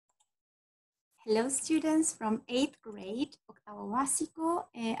Hello students from 8th grade, octavo básico.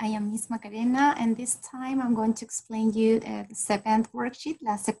 I am Miss Macarena and this time I'm going to explain you the 7th worksheet,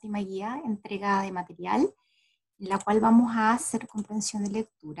 la séptima guía, entrega de material, en la cual vamos a hacer comprensión de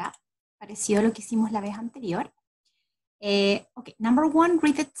lectura, parecido a lo que hicimos la vez anterior. Ok, number 1,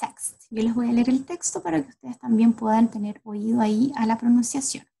 read the text. Yo les voy a leer el texto para que ustedes también puedan tener oído ahí a la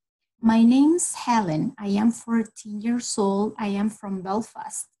pronunciación. My name's Helen. I am 14 years old. I am from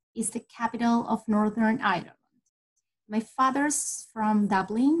Belfast. It's the capital of Northern Ireland. My father's from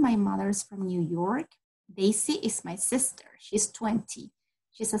Dublin. My mother's from New York. Daisy is my sister. She's 20.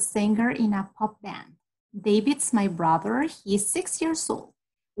 She's a singer in a pop band. David's my brother. He is 6 years old.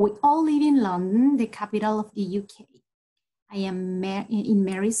 We all live in London, the capital of the UK. I am in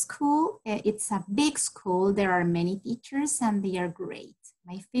Mary's school. It's a big school. There are many teachers and they are great.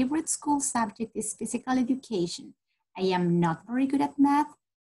 My favorite school subject is physical education. I am not very good at math.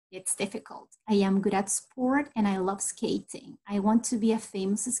 It's difficult. I am good at sport and I love skating. I want to be a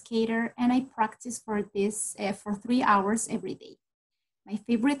famous skater and I practice for this for 3 hours every day. My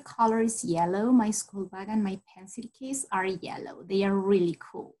favorite color is yellow. My school bag and my pencil case are yellow. They are really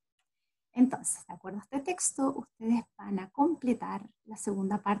cool. Entonces, de acuerdo a este texto, ustedes van a completar la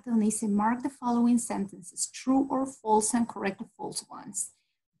segunda parte donde dice mark the following sentences, true or false and correct the false ones.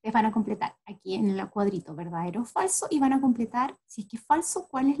 Ustedes van a completar aquí en el cuadrito verdadero o falso y van a completar, si es que es falso,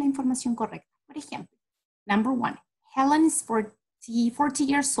 cuál es la información correcta. Por ejemplo, number 1, Helen is 40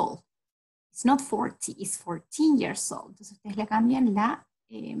 years old. It's not 40, it's 14 years old. Entonces ustedes le cambian la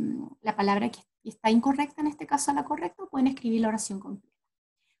palabra que está incorrecta, en este caso a la correcta, pueden escribir la oración completa.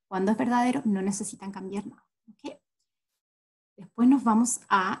 Cuando es verdadero, no necesitan cambiar nada. ¿Okay? Después nos vamos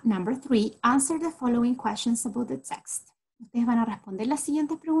a number 3. Answer the following questions about the text. Ustedes van a responder las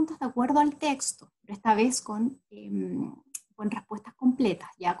siguientes preguntas de acuerdo al texto, pero esta vez con respuestas completas,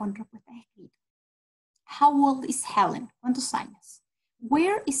 ya con respuestas escritas. How old is Helen? ¿Cuántos años?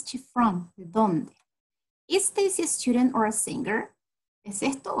 Where is she from? ¿De dónde? Is Daisy a student or a singer? ¿Es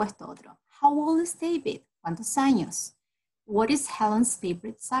esto o esto otro? How old is David? ¿Cuántos años? What is Helen's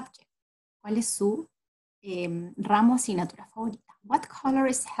favorite subject? ¿Cuál es su ramo asignatura favorita? What color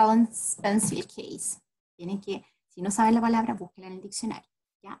is Helen's pencil case? Tienen que, si no saben la palabra, búsquenla en el diccionario,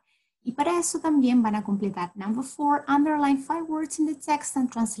 ¿ya? Y para eso también van a completar number 4, underline 5 words in the text and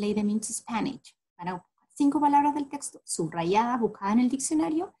translate them into Spanish. Van a buscar 5 palabras del texto subrayadas, buscadas en el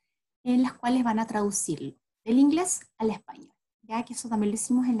diccionario, en las cuales van a traducirlo del inglés al español. Ya que eso también lo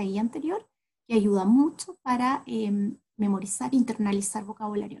hicimos en la guía anterior, que ayuda mucho para memorizar, internalizar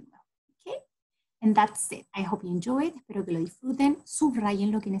vocabulario nuevo. ¿Okay? And that's it. I hope you enjoy it. Espero que lo disfruten.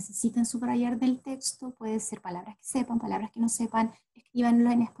 Subrayen lo que necesiten subrayar del texto. Puede ser palabras que sepan, palabras que no sepan.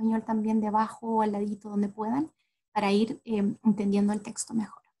 Escríbanlo en español también debajo o al ladito donde puedan para ir entendiendo el texto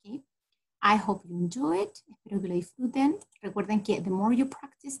mejor. ¿Okay? I hope you enjoy it. Espero que lo disfruten. Recuerden que the more you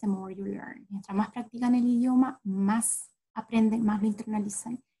practice, the more you learn. Mientras más practican el idioma, más aprenden, más lo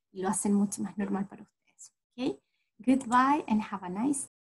internalizan y lo hacen mucho más normal para ustedes. ¿Okay? Goodbye and have a nice